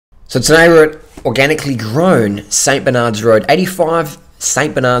So today we're at Organically Grown, St Bernards Road, 85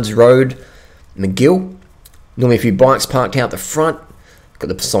 St Bernards Road Magill. Normally a few bikes parked out the front. Got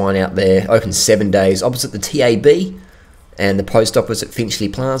the sign out there, open 7 days, opposite the TAB and the post office at Finchley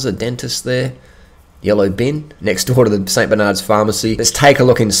Plaza, dentist there. Yellow bin, next door to the St Bernards Pharmacy. Let's take a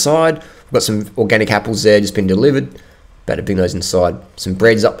look inside. We've got some organic apples there, just been delivered. About to bring those inside. Some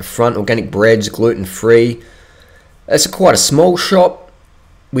breads up the front, organic breads, gluten-free. It's quite a small shop.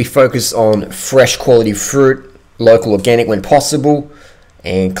 We focus on fresh quality fruit, local organic when possible.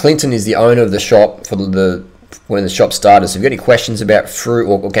 And Clinton is the owner of the shop for when the shop started. So if you've got any questions about fruit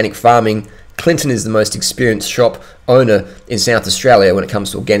or organic farming, Clinton is the most experienced shop owner in South Australia when it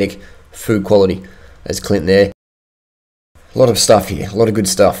comes to organic food quality. There's Clint there. A lot of stuff here, a lot of good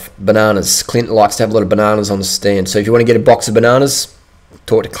stuff. Bananas. Clint likes to have a lot of bananas on the stand. So if you want to get a box of bananas,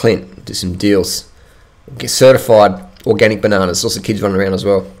 talk to Clint. Do some deals. Get certified organic bananas. Also kids running around as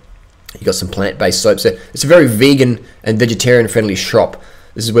well. You got some plant-based soaps there. It's a very vegan and vegetarian-friendly shop.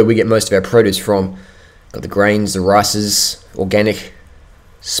 This is where we get most of our produce from. Got the grains, the rices, organic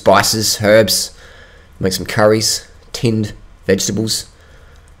spices, herbs. Make some curries, tinned vegetables.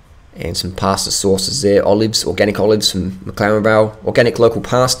 And some pasta sauces there, olives, organic olives from McLaren Barrel, organic local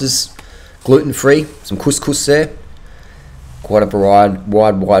pastas, gluten-free, some couscous there. Quite a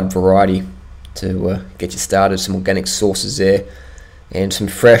wide variety to get you started. Some organic sauces there, and some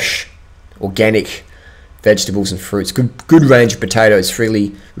fresh organic vegetables and fruits. Good range of potatoes.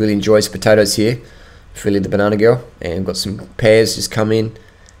 Freelee really enjoys potatoes here. Freelee the banana girl, and got some pears just come in,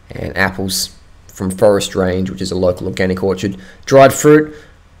 and apples from Forest Range, which is a local organic orchard. Dried fruit.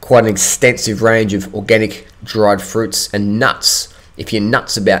 Quite an extensive range of organic dried fruits and nuts. If you're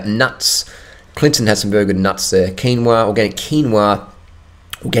nuts about nuts, Clinton has some very good nuts there. Quinoa,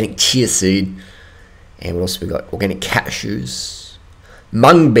 organic chia seed, and what else we got? Organic cashews,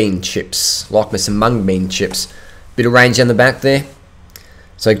 mung bean chips. Like me some mung bean chips. Bit of range down the back there.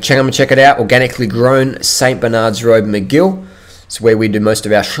 So come and check it out. Organically Grown, St Bernards Rd Magill. It's where we do most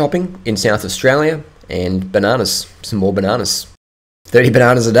of our shopping in South Australia. And bananas, some more bananas. 30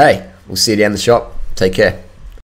 bananas a day. We'll see you down the shop. Take care.